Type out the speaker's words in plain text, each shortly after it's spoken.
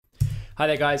Hi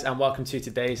there guys, and welcome to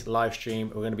today's live stream.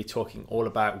 We're going to be talking all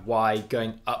about why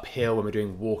going uphill when we're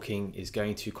doing walking is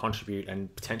going to contribute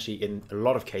and potentially in a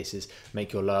lot of cases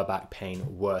make your lower back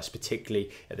pain worse,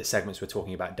 particularly at the segments we're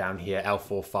talking about down here,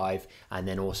 L4-5, and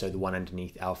then also the one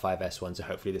underneath L5-S1. So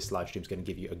hopefully this live stream is going to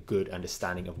give you a good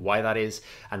understanding of why that is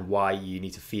and why you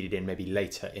need to feed it in maybe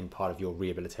later in part of your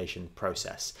rehabilitation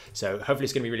process. So hopefully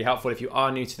it's going to be really helpful. If you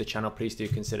are new to the channel, please do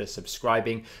consider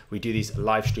subscribing. We do these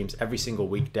live streams every single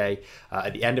weekday.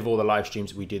 At the end of all the live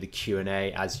streams, we do the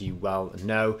Q&A, as you well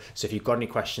know. So if you've got any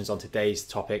questions on today's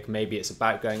topic, maybe it's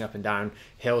about going up and down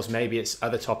hills, maybe it's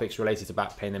other topics related to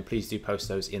back pain, then please do post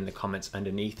those in the comments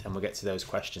underneath and we'll get to those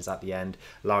questions at the end.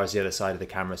 Lara's the other side of the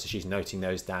camera, so she's noting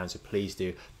those down. So please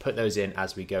do put those in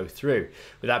as we go through.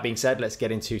 With that being said, let's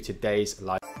get into today's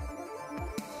live.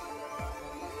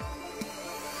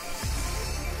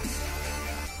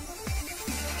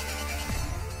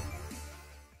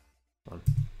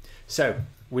 So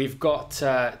we've got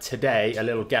today a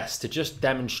little guest to just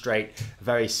demonstrate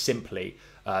very simply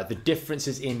the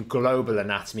differences in global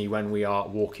anatomy when we are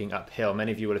walking uphill.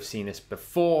 Many of you will have seen this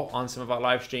before on some of our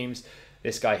live streams.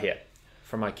 This guy here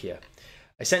from IKEA.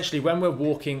 Essentially, when we're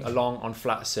walking along on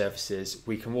flat surfaces,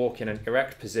 we can walk in an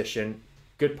erect position,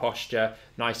 good posture,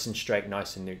 nice and straight,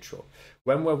 nice and neutral.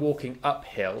 When we're walking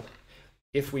uphill,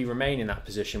 if we remain in that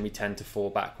position, we tend to fall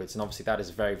backwards. And obviously that is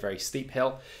a very, very steep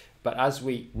hill. But as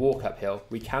we walk uphill,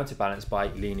 we counterbalance by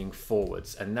leaning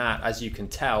forwards. And that, as you can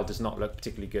tell, does not look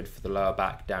particularly good for the lower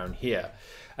back down here.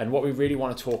 And what we really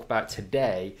want to talk about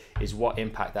today is what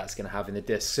impact that's going to have in the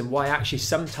discs and why actually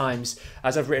sometimes,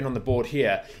 as I've written on the board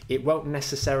here, it won't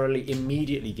necessarily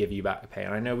immediately give you back pain.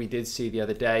 I know we did see the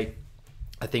other day,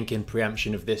 I think in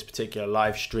preemption of this particular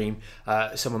live stream,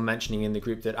 someone mentioning in the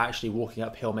group that actually walking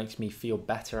uphill makes me feel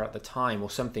better at the time or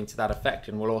something to that effect.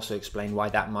 And we'll also explain why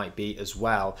that might be as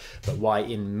well, but why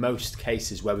in most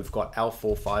cases where we've got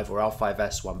L4-5 or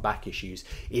L5-S1 back issues,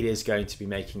 it is going to be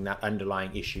making that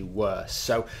underlying issue worse.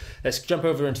 So let's jump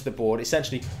over into the board.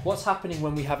 Essentially, what's happening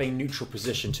when we have a neutral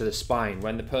position to the spine,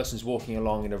 when the person's walking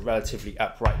along in a relatively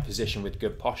upright position with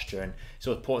good posture? And it's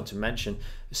important to mention,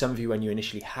 some of you, when you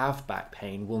initially have back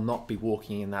pain, will not be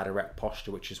walking in that erect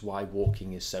posture, which is why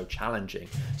walking is so challenging.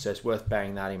 So it's worth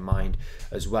bearing that in mind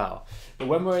as well. But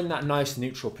when we're in that nice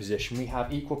neutral position, we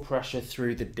have equal pressure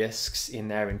through the discs in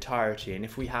their entirety. And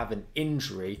if we have an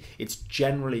injury, it's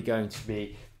generally going to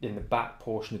be in the back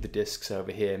portion of the discs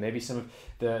over here. Maybe some of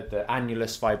the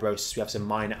annulus fibrosis, we have some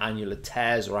minor annular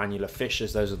tears or annular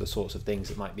fissures. Those are the sorts of things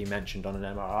that might be mentioned on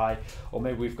an MRI. Or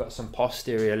maybe we've got some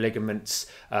posterior ligaments,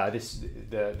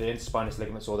 the interspinous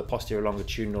ligaments or the posterior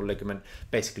longitudinal ligament,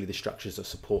 basically the structures that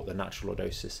support the natural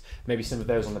lordosis. Maybe some of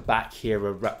those on the back here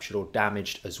are ruptured or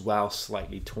damaged as well,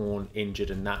 slightly torn,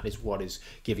 injured, and that is what is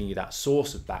giving you that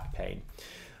source of back pain.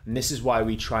 And this is why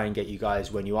we try and get you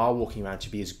guys, when you are walking around,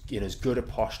 to be in as good a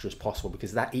posture as possible,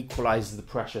 because that equalizes the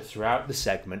pressure throughout the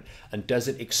segment and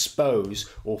doesn't expose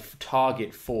or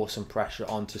target force and pressure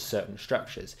onto certain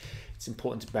structures. It's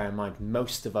important to bear in mind,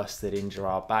 most of us that injure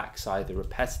our backs either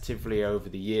repetitively over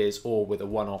the years or with a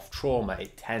one-off trauma,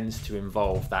 it tends to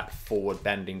involve that forward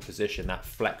bending position, that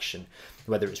flexion,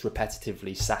 whether it's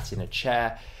repetitively sat in a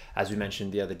chair, as we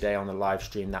mentioned the other day on the live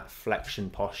stream, that flexion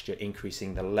posture,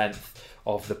 increasing the length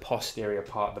of the posterior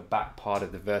part, the back part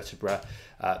of the vertebra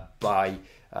by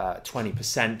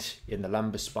 20% in the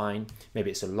lumbar spine.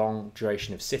 Maybe it's a long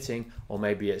duration of sitting, or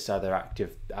maybe it's other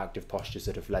active postures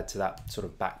that have led to that sort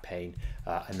of back pain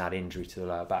and that injury to the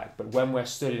lower back. But when we're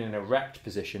stood in an erect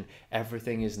position,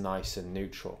 everything is nice and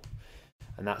neutral.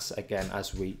 And that's, again,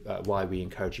 why we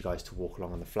encourage you guys to walk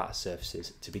along on the flat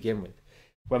surfaces to begin with.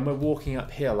 When we're walking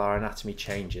uphill, our anatomy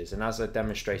changes, and as I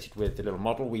demonstrated with the little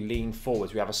model, we lean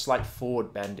forwards. We have a slight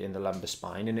forward bend in the lumbar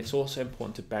spine, and it's also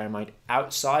important to bear in mind,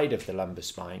 outside of the lumbar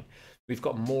spine, we've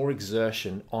got more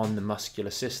exertion on the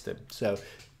muscular system. So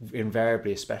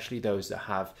invariably, especially those that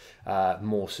have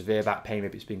more severe back pain,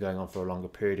 maybe it's been going on for a longer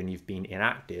period and you've been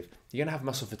inactive, you're going to have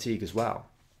muscle fatigue as well.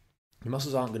 The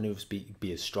muscles aren't going to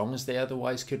be as strong as they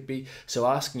otherwise could be. So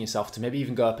asking yourself to maybe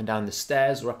even go up and down the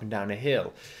stairs or up and down a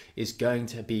hill is going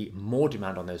to be more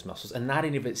demand on those muscles. And that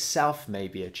in of itself may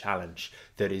be a challenge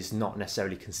that is not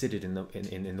necessarily considered in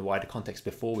the wider context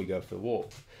before we go for a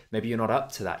walk. Maybe you're not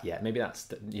up to that yet. Maybe that's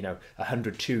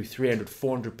 100, 200, 300,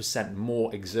 400%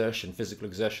 more exertion, physical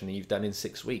exertion than you've done in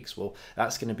 6 weeks. Well,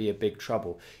 that's going to be a big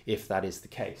trouble if that is the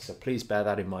case. So please bear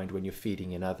that in mind when you're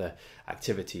feeding in other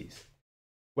activities.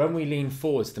 When we lean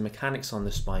forwards, the mechanics on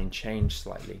the spine change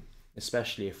slightly,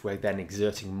 especially if we're then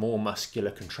exerting more muscular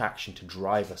contraction to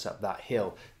drive us up that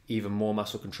hill even more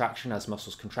muscle contraction. As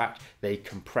muscles contract, they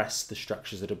compress the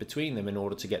structures that are between them in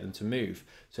order to get them to move.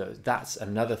 So that's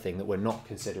another thing that we're not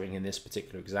considering in this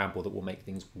particular example that will make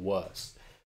things worse.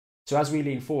 So as we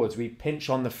lean forwards, we pinch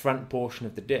on the front portion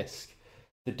of the disc.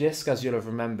 The disc, as you'll have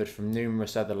remembered from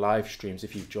numerous other live streams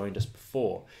if you've joined us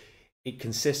before, it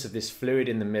consists of this fluid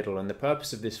in the middle, and the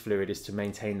purpose of this fluid is to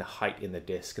maintain the height in the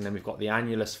disc. And then we've got the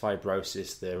annulus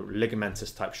fibrosus, the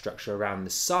ligamentous type structure around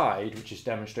the side, which is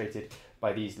demonstrated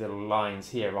by these little lines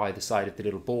here either side of the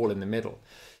little ball in the middle.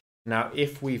 Now,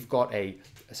 if we've got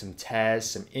some tears,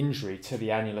 some injury to the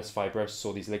annulus fibrosus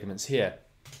or these ligaments here,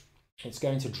 it's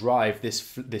going to drive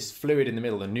this fluid in the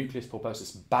middle, the nucleus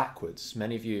pulposus, backwards.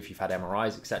 Many of you, if you've had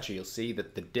MRIs, etc., you'll see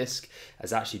that the disc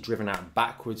has actually driven out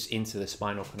backwards into the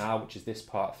spinal canal, which is this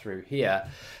part through here.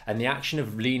 And the action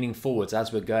of leaning forwards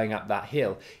as we're going up that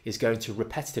hill is going to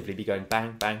repetitively be going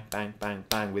bang, bang, bang, bang,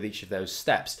 bang with each of those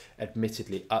steps.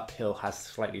 Admittedly, uphill has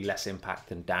slightly less impact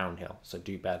than downhill, so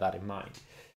do bear that in mind.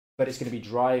 But it's going to be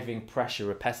driving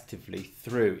pressure repetitively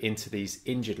through into these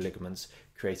injured ligaments,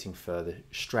 creating further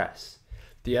stress.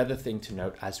 The other thing to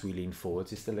note as we lean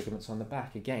forwards is the ligaments on the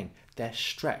back. Again, they're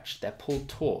stretched, they're pulled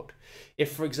taut.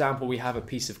 If, for example, we have a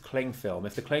piece of cling film,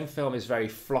 if the cling film is very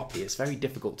floppy, it's very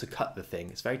difficult to cut the thing.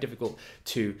 It's very difficult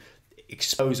to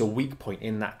expose a weak point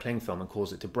in that cling film and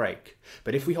cause it to break.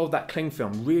 But if we hold that cling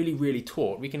film really, really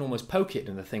taut, we can almost poke it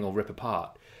and the thing will rip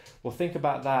apart. Well, think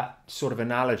about that sort of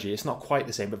analogy. It's not quite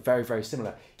the same, but very, very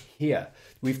similar. Here,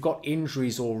 we've got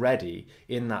injuries already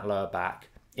in that lower back,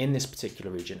 in this particular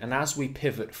region. And as we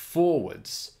pivot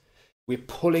forwards, we're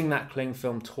pulling that cling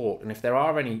film taut. And if there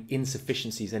are any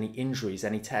insufficiencies, any injuries,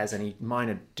 any tears, any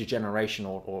minor degeneration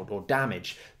or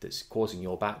damage that's causing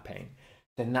your back pain,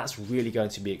 then that's really going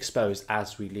to be exposed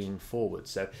as we lean forward.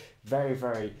 So very,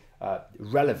 very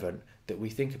relevant that we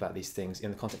think about these things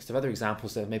in the context of other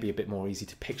examples that are maybe a bit more easy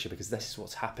to picture, because this is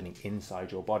what's happening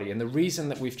inside your body. And the reason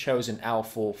that we've chosen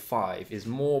L4-5 is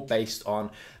more based on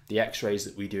the x-rays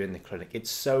that we do in the clinic.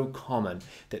 It's so common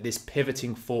that this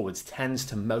pivoting forwards tends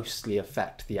to mostly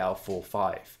affect the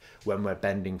L4-5 when we're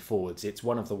bending forwards. It's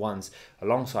one of the ones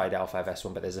alongside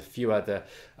L5-S1, but there's a few other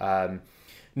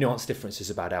nuanced differences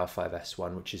about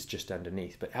L5-S1, which is just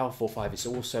underneath. But L4-5 is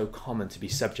also common to be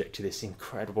subject to this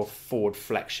incredible forward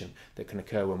flexion that can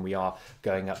occur when we are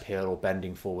going uphill or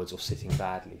bending forwards or sitting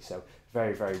badly. So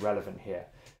very, very relevant here.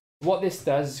 What this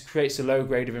does is creates a low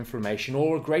grade of inflammation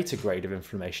or a greater grade of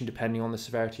inflammation depending on the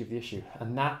severity of the issue.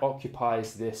 And that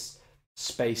occupies this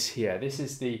space here. This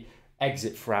is the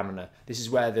exit foramina. This is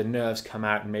where the nerves come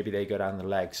out and maybe they go down the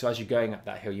legs. So as you're going up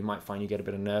that hill, you might find you get a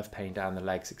bit of nerve pain down the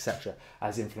legs, etc.,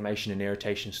 as inflammation and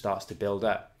irritation starts to build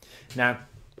up. Now,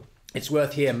 it's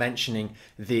worth here mentioning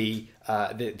the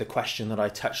question that I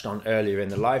touched on earlier in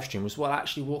the live stream was, well,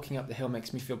 actually walking up the hill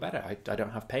makes me feel better. I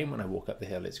don't have pain when I walk up the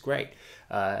hill. It's great.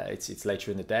 It's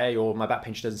later in the day, or my back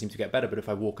pain doesn't seem to get better, but if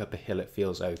I walk up a hill, it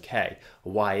feels okay.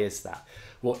 Why is that?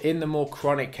 Well, in the more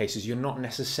chronic cases, you're not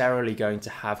necessarily going to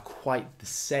have quite the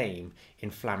same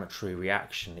inflammatory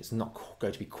reaction. It's not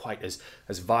going to be quite as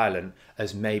violent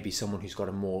as maybe someone who's got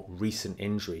a more recent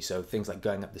injury. So things like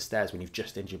going up the stairs when you've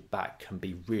just injured back can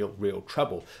be real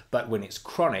trouble. But when it's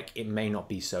chronic, it may not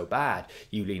be so bad,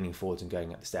 you leaning forwards and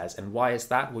going up the stairs. And why is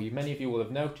that? Well, many of you will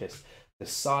have noticed the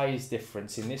size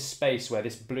difference in this space where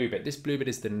this blue bit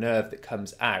is the nerve that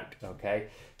comes out, okay?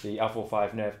 The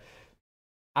L4-5 nerve.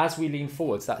 As we lean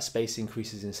forwards, that space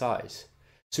increases in size.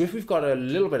 So if we've got a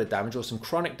little bit of damage or some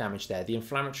chronic damage there, the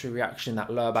inflammatory reaction in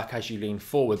that lower back as you lean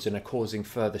forwards and are causing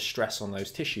further stress on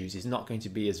those tissues is not going to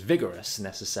be as vigorous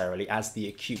necessarily as the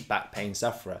acute back pain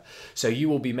sufferer. So you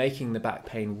will be making the back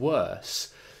pain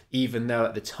worse, even though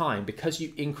at the time, because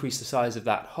you increase the size of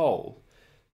that hole,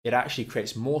 it actually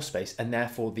creates more space, and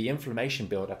therefore the inflammation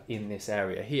buildup in this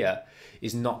area here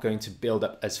is not going to build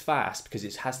up as fast, because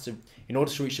it has to, in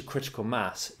order to reach a critical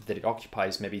mass that it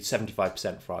occupies maybe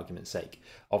 75% for argument's sake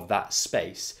of that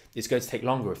space, it's going to take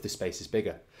longer if the space is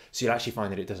bigger. So you'll actually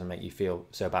find that it doesn't make you feel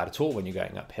so bad at all when you're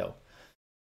going uphill.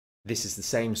 This is the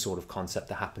same sort of concept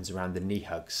that happens around the knee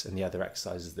hugs and the other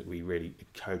exercises that we really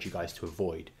encourage you guys to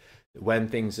avoid. When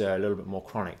things are a little bit more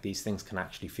chronic, these things can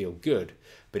actually feel good.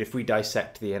 But if we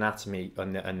dissect the anatomy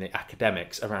and the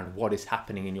academics around what is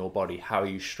happening in your body, how are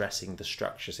you stressing the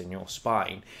structures in your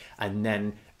spine, and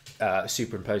then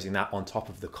superimposing that on top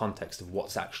of the context of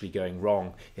what's actually going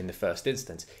wrong in the first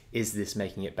instance, is this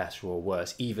making it better or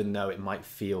worse, even though it might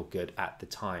feel good at the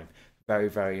time? Very,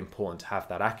 very important to have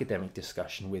that academic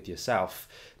discussion with yourself.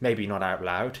 Maybe not out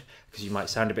loud, because you might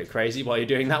sound a bit crazy while you're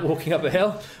doing that, walking up a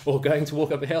hill or going to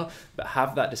walk up a hill, but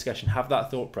have that discussion, have that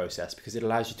thought process, because it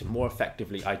allows you to more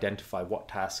effectively identify what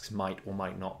tasks might or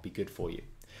might not be good for you.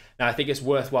 Now, I think it's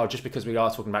worthwhile, just because we are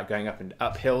talking about going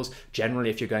up hills. Generally,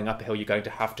 if you're going up a hill, you're going to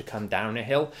have to come down a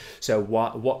hill. So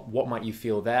what might you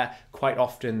feel there? Quite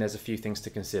often, there's a few things to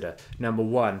consider. Number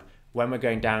one, when we're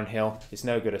going downhill, it's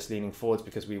no good us leaning forwards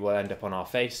because we will end up on our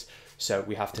face. So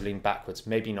we have to lean backwards,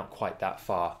 maybe not quite that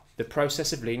far. The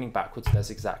process of leaning backwards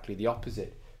does exactly the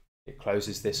opposite. It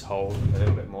closes this hole a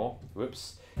little bit more.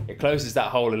 Whoops. It closes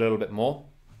that hole a little bit more.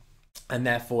 And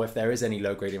therefore, if there is any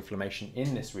low-grade inflammation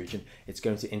in this region, it's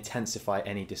going to intensify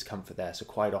any discomfort there. So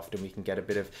quite often we can get a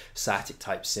bit of sciatic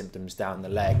type symptoms down the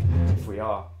leg if we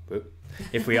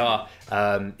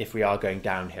are going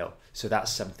downhill. So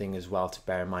that's something as well to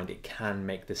bear in mind. It can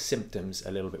make the symptoms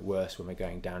a little bit worse when we're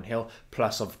going downhill.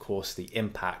 Plus, of course, the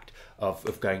impact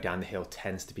of going down the hill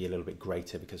tends to be a little bit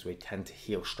greater because we tend to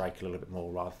heel strike a little bit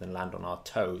more rather than land on our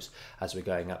toes as we're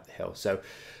going up the hill. So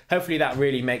hopefully that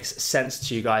really makes sense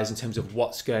to you guys in terms of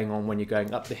what's going on when you're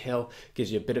going up the hill.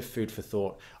 Gives you a bit of food for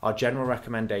thought. Our general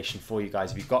recommendation for you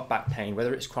guys, if you've got back pain,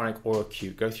 whether it's chronic or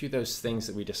acute, go through those things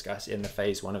that we discussed in the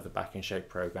phase 1 of the Back in Shape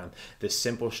program. There's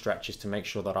simple stretches to make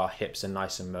sure that our hips are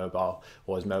nice and mobile,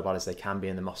 or as mobile as they can be,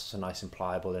 and the muscles are nice and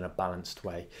pliable in a balanced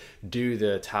way. Do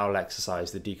the towel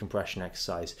exercise, the decompression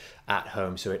exercise at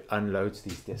home, so it unloads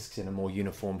these discs in a more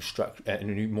uniform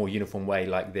way,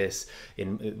 like this,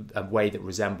 in a way that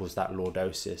resembles that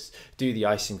lordosis. Do the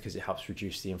icing because it helps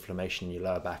reduce the inflammation in your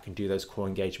lower back, and do those core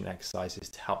engagement exercises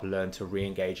to help learn to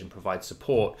re-engage and provide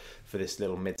support for this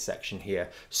little midsection here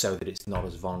so that it's not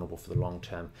as vulnerable for the long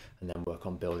term, and then work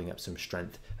on building up some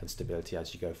strength and stability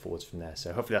as you go forwards from there.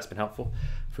 So hopefully that's been helpful.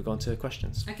 If we go on to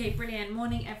questions. Okay, brilliant.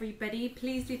 Morning everybody.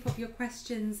 Please do pop your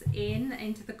questions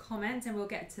into the comments and we'll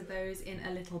get to those in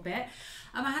a little bit.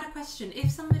 I had a question. If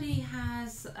somebody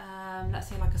has let's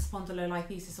say like a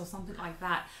spondylolisthesis or something like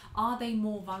that, are they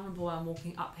more vulnerable when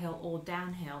walking uphill or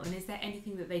downhill? And is there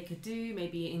anything that they could do,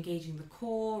 maybe engaging the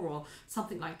core or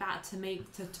something like that, to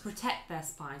protect their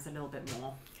spines a little bit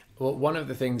more? Well, one of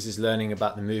the things is learning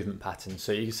about the movement patterns.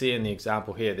 So you can see in the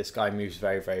example here, this guy moves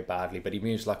very, very badly, but he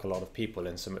moves like a lot of people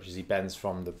in so much as he bends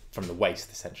from the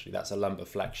waist, essentially. That's a lumbar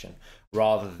flexion,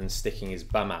 rather than sticking his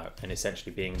bum out and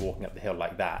essentially walking up the hill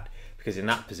like that. Because in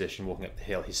that position, walking up the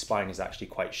hill, his spine is actually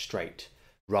quite straight,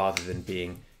 rather than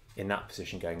being in that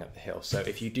position going up the hill. So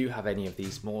if you do have any of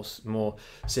these more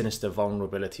sinister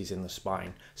vulnerabilities in the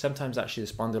spine, sometimes actually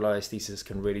the spondylolisthesis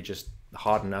can really just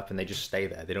harden up and they just stay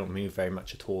there. They don't move very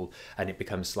much at all, and it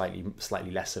becomes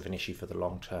slightly less of an issue for the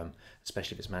long term,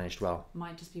 especially if it's managed well.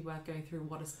 Might just be worth going through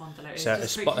what a spondylo is. So a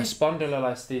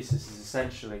spondylolisthesis is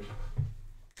essentially,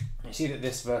 you see that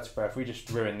this vertebra, if we just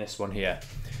ruin this one here,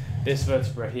 this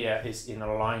vertebra here is in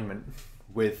alignment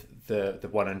with the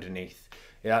one underneath.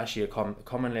 It actually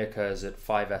commonly occurs at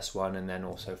 5S1 and then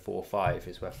also 4-5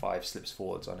 is where 5 slips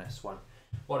forwards on S1.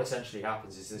 What essentially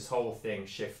happens is this whole thing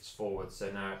shifts forward, so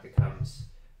now it becomes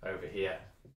over here.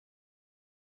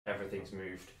 Everything's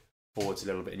moved forwards a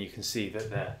little bit, and you can see that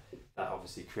that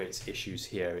obviously creates issues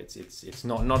here. It's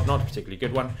not a particularly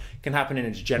good one. It can happen in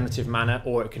a degenerative manner,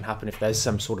 or it can happen if there's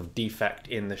some sort of defect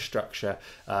in the structure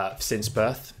since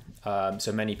birth.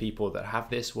 So many people that have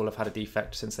this will have had a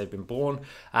defect since they've been born,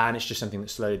 and it's just something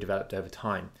that's slowly developed over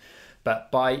time.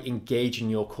 But by engaging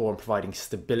your core and providing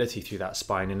stability through that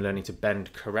spine and learning to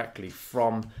bend correctly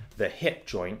from the hip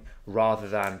joint rather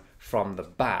than from the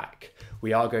back,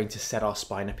 we are going to set our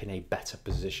spine up in a better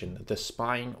position. The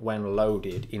spine, when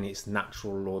loaded in its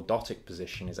natural lordotic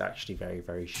position, is actually very,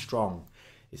 very strong.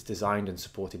 It's designed and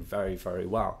supported very, very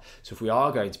well. So if we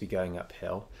are going to be going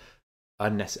uphill,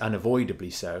 unavoidably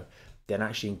so, then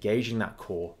actually engaging that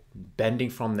core, bending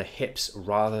from the hips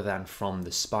rather than from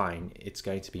the spine, it's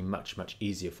going to be much, much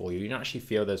easier for you. You don't actually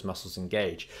feel those muscles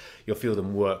engage. You'll feel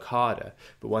them work harder.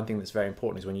 But one thing that's very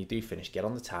important is when you do finish, get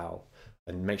on the towel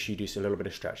and make sure you do a little bit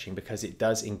of stretching, because it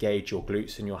does engage your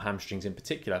glutes and your hamstrings in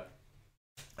particular,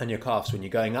 and your calves when you're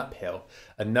going uphill,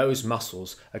 and those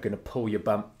muscles are going to pull your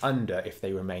bum under if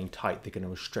they remain tight. They're going to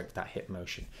restrict that hip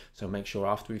motion. So make sure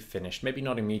after we've finished, maybe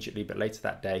not immediately, but later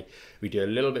that day, we do a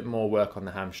little bit more work on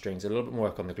the hamstrings, a little bit more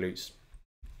work on the glutes,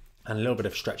 and a little bit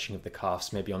of stretching of the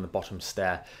calves, maybe on the bottom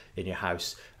stair in your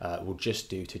house, will just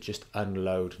do to just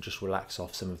unload and just relax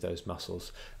off some of those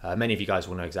muscles. Many of you guys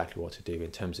will know exactly what to do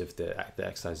in terms of the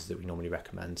exercises that we normally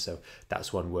recommend. So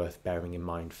that's one worth bearing in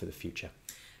mind for the future.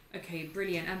 Okay,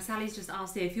 brilliant. Sally's just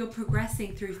asked here, if you're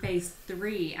progressing through phase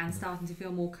 3 and starting to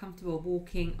feel more comfortable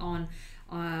walking on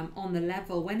the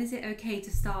level, when is it okay to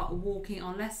start walking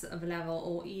on less of a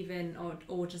level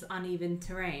or just uneven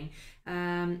terrain?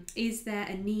 Is there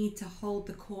a need to hold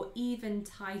the core even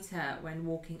tighter when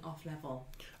walking off level?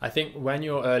 I think when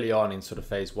you're early on in sort of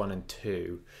phase 1 and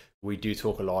 2, we do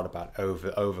talk a lot about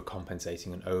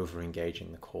overcompensating and over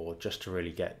engaging the core, just to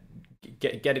really get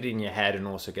it in your head and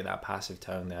also get that passive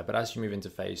tone there. But as you move into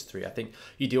phase 3, I think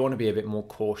you do want to be a bit more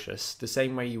cautious, the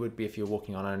same way you would be if you're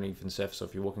walking on an uneven surface, or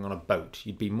if you're walking on a boat.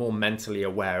 You'd be more mentally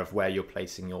aware of where you're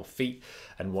placing your feet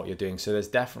and what you're doing. So there's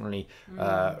definitely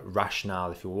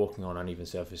rationale, if you're walking on an uneven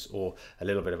surface or a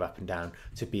little bit of up and down,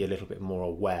 to be a little bit more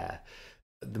aware.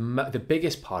 The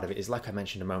biggest part of it is, like I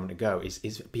mentioned a moment ago, is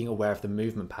being aware of the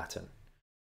movement pattern.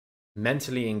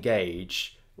 Mentally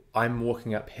engage. I'm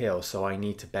walking uphill, so I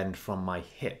need to bend from my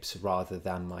hips rather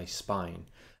than my spine.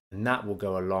 And that will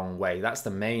go a long way. That's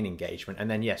the main engagement. And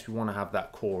then, yes, we want to have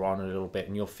that core on a little bit,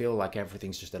 and you'll feel like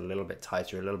everything's just a little bit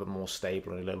tighter, a little bit more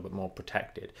stable, and a little bit more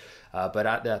protected. But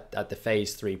at the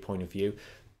phase 3 point of view,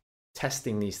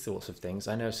 testing these sorts of things.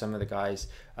 I know some of the guys,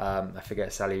 I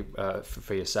forget, Sally,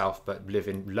 for yourself, but live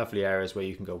in lovely areas where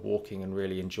you can go walking and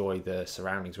really enjoy the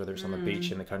surroundings, whether it's on the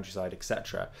beach, in the countryside,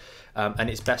 etc. And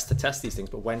it's best to test these things.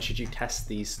 But when should you test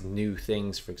these new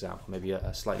things? For example, maybe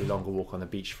a slightly longer walk on the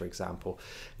beach, for example,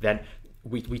 then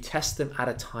we test them at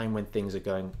a time when things are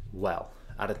going well,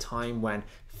 at a time when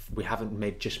we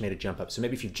haven't just made a jump up. So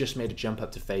maybe if you've just made a jump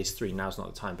up to phase 3, now's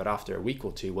not the time. But after a week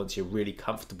or two, once you're really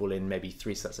comfortable in maybe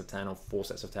 3 sets of 10 or 4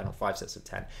 sets of 10 or 5 sets of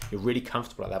 10, you're really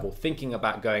comfortable at that level, thinking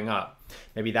about going up,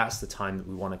 maybe that's the time that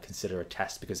we want to consider a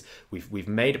test, because we've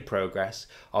made a progress.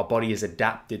 Our body is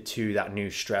adapted to that new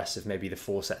stress of maybe the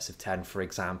 4 sets of 10, for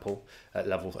example,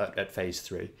 at phase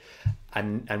 3.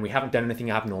 And we haven't done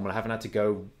anything abnormal. I haven't had to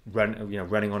go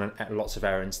running on lots of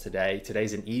errands today.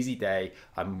 Today's an easy day.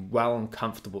 I'm well and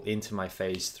comfortable into my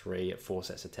phase 3 at 4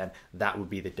 sets of 10. That would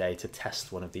be the day to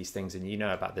test one of these things. And you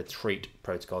know about the treat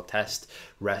protocol: test,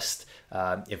 rest,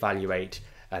 evaluate,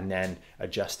 and then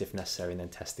adjust if necessary, and then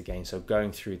test again. So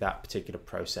going through that particular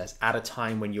process at a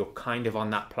time when you're kind of on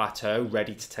that plateau,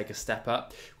 ready to take a step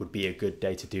up, would be a good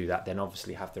day to do that. Then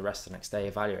obviously have the rest the next day,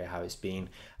 evaluate how it's been,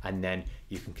 and then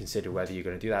you can consider whether you're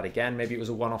going to do that again. Maybe it was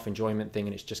a one-off enjoyment thing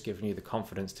and it's just giving you the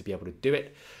confidence to be able to do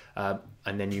it.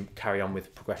 And then you carry on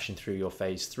with progression through your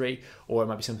phase 3, or it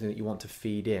might be something that you want to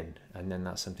feed in, and then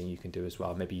that's something you can do as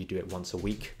well. Maybe you do it once a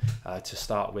week to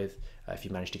start with. If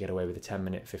you manage to get away with a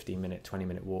 10-minute, 15-minute,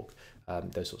 20-minute walk,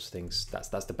 those sorts of things,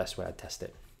 that's the best way I'd test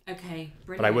it. Okay,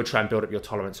 brilliant. But I would try and build up your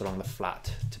tolerance along the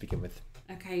flat to begin with.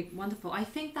 Okay, wonderful. I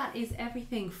think that is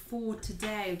everything for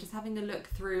today. Just having a look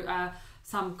through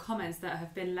some comments that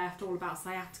have been left all about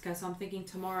sciatica. So I'm thinking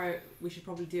tomorrow we should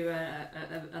probably do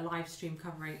a live stream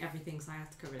covering everything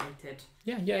sciatica related.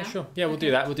 Yeah, sure. Yeah, we'll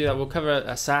do that. We'll cover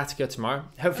a sciatica tomorrow.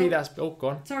 Hopefully go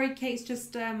on. Sorry, Kate's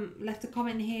just left a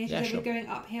comment here. She's going to be going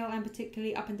uphill and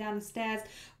particularly up and down the stairs.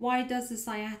 Why does the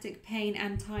sciatic pain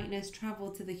and tightness travel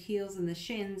to the heels and the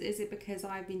shins? Is it because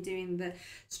I've been doing the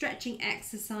stretching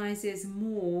exercises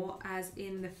more, as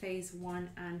in the phase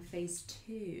 1 and phase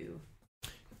 2?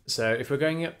 So if we're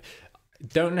going up,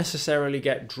 don't necessarily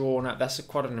get drawn up. That's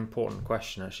quite an important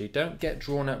question, actually. Don't get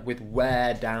drawn up with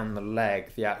where down the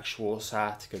leg the actual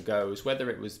sciatica goes, whether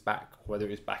it was back, whether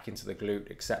it was back into the glute,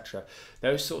 etc.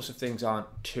 Those sorts of things aren't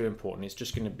too important. It's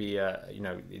just going to be,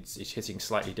 it's hitting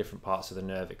slightly different parts of the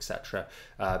nerve, etc.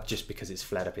 Just because it's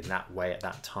flared up in that way at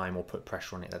that time, or put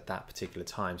pressure on it at that particular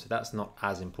time. So that's not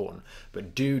as important.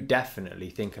 But do definitely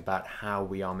think about how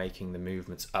we are making the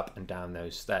movements up and down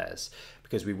those stairs,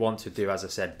 because we want to do, as I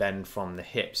said, bend from the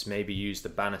hips, maybe use the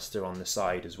banister on the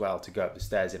side as well to go up the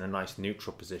stairs in a nice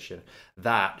neutral position.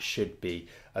 That should be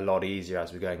a lot easier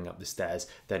as we're going up the stairs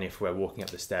than if we're walking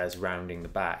up the stairs rounding the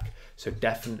back. So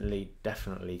definitely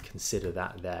consider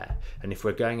that there. And if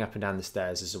we're going up and down the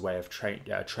stairs as a way of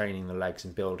training the legs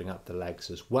and building up the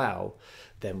legs as well,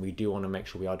 then we do want to make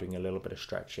sure we are doing a little bit of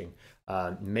stretching.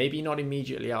 Maybe not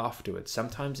immediately afterwards.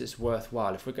 Sometimes it's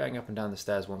worthwhile, if we're going up and down the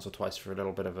stairs once or twice for a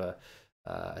little bit of a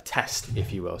test,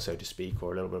 if you will, so to speak,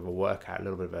 or a little bit of a workout, a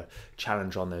little bit of a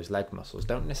challenge on those leg muscles,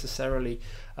 don't necessarily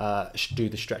do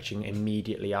the stretching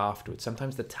immediately afterwards.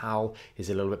 Sometimes the towel is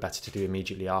a little bit better to do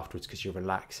immediately afterwards because you're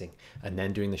relaxing, and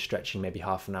then doing the stretching maybe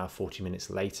half an hour, 40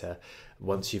 minutes later,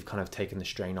 once you've kind of taken the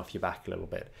strain off your back a little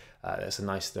bit. That's a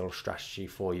nice little strategy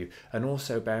for you. And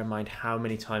also bear in mind, how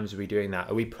many times are we doing that?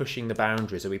 Are we pushing the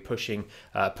boundaries? Are we pushing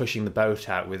the boat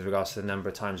out with regards to the number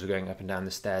of times we're going up and down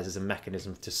the stairs as a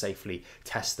mechanism to safely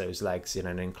test those legs in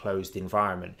an enclosed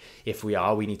environment? If we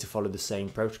are, we need to follow the same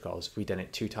protocols. If we've done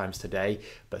it 2 times today,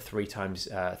 but 3 times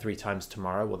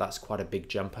tomorrow, well, that's quite a big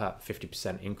jump up,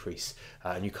 50% increase.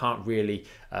 And you can't really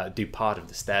do part of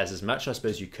the stairs as much. I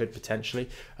suppose you could potentially,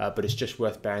 but it's just just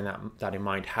worth bearing that in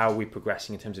mind. How are we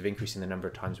progressing in terms of increasing the number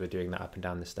of times we're doing that up and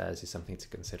down the stairs is something to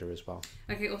consider as well.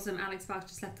 Okay, awesome. Alex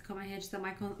Sparks just left a comment here. Just that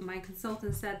my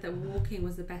consultant said that walking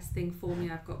was the best thing for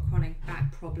me. I've got chronic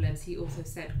back problems. He also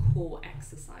said core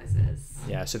exercises.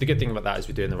 Yeah, so the good thing about that is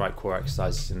we're doing the right core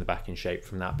exercises in the back in shape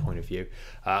from that point of view.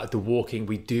 The walking,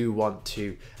 we do want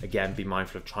to, again, be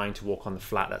mindful of trying to walk on the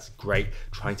flat. That's great.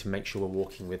 Trying to make sure we're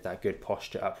walking with that good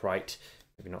posture upright.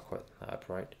 Maybe not quite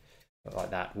upright, but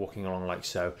like that, walking along like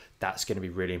so. That's going to be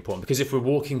really important, because if we're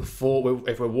walking forward,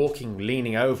 if we're walking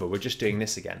leaning over, we're just doing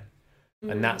this again.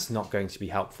 And that's not going to be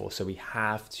helpful. So we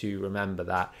have to remember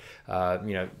that,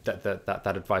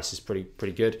 that advice is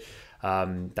pretty good.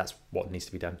 That's what needs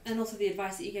to be done. And also the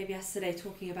advice that you gave yesterday,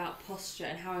 talking about posture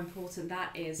and how important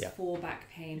that is for back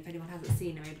pain. If anyone hasn't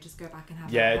seen it, maybe just go back and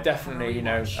have definitely.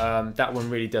 That one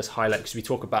really does highlight, because we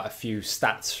talk about a few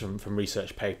stats from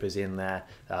research papers in there.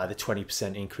 The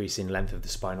 20% increase in length of the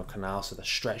spinal canal, so the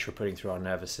stretch we're putting through our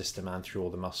nervous system and through all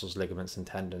the muscles, ligaments and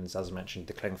tendons. As I mentioned,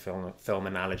 the cling film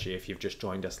analogy, if you've just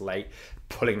joined us late,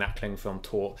 pulling that cling film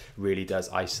taut really does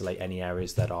isolate any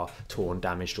areas that are torn,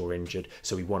 damaged or injured.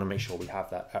 So we want to make sure we have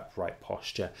that upright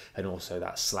posture, and also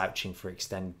that slouching for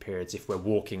extended periods. If we're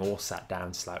walking or sat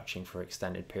down slouching for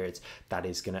extended periods, that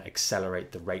is going to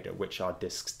accelerate the rate at which our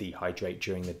discs dehydrate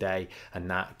during the day, and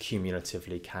that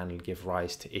cumulatively can give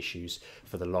rise to issues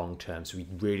for the long term. So we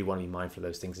really want to be mindful of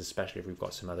those things, especially if we've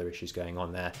got some other issues going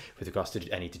on there with regards to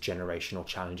any degenerational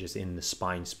challenges in the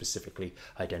spine, specifically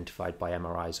identified by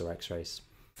MRIs or X-rays.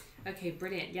 Okay,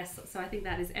 brilliant. Yes, so I think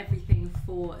that is everything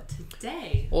for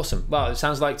today. Awesome. Well, it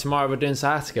sounds like tomorrow we're doing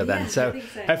sciatica then. Yeah, so I think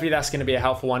so. Hopefully that's going to be a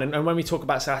helpful one. And when we talk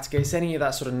about sciatica, it's any of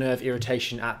that sort of nerve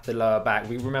irritation at the lower back.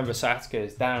 We remember sciatica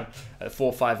is down at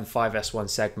 4, 5 and 5S1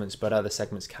 segments, but other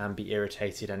segments can be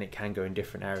irritated and it can go in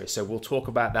different areas. So we'll talk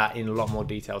about that in a lot more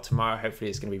detail tomorrow. Hopefully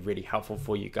it's going to be really helpful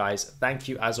for you guys. Thank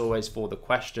you as always for the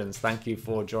questions. Thank you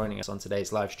for joining us on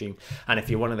today's live stream. And if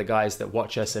you're one of the guys that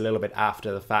watch us a little bit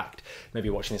after the fact,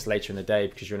 maybe watching this later in the day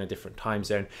because you're in a different time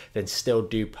zone, then still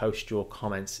do post your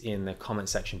comments in the comment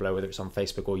section below, whether it's on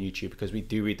Facebook or YouTube, because we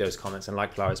do read those comments, and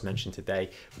like Lara's mentioned today,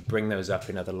 we bring those up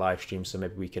in other live streams, so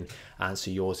maybe we can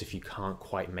answer yours if you can't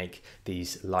quite make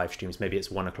these live streams. Maybe it's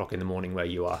 1 o'clock in the morning where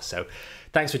you are. So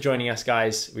thanks for joining us,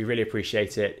 guys. We really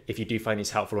appreciate it. If you do find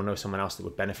these helpful or know someone else that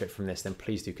would benefit from this, then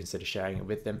please do consider sharing it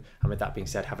with them. And with that being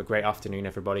said, have a great afternoon,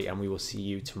 everybody, and we will see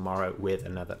you tomorrow with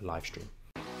another live stream.